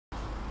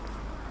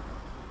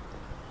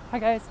Hi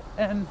guys,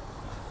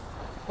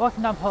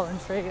 walking down Portland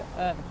Street.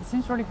 It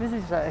seems really busy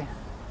today.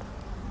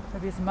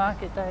 Maybe it's a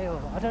market day or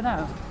I don't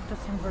know. It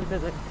just seems really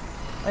busy.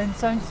 And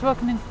so I'm just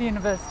walking into the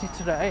university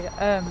today.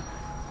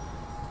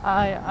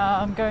 I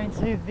am going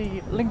to the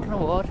Lincoln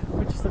Award,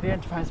 which is at the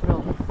Enterprise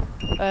Building.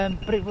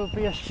 But it will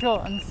be a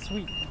short and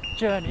sweet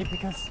journey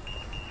because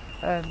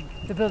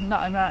the building that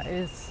I'm at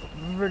is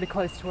really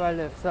close to where I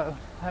live, so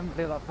I haven't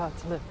really that far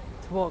to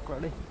walk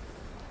really.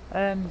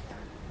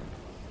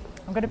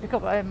 I'm going to pick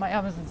up my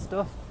Amazon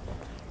stuff.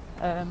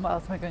 What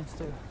else am I going to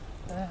do?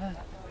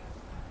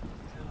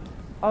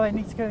 I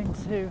need to go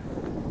into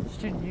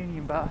Student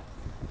Union Bar,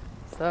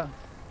 so I'll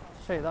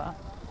show you that.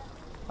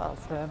 I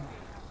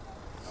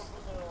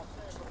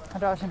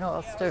don't actually know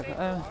what else to do.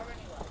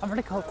 I'm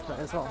really cold today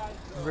as well.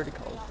 I'm really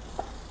cold.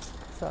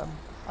 So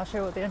I'll show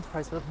you what the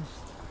Enterprise Building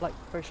is like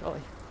very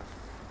shortly.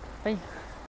 Bye.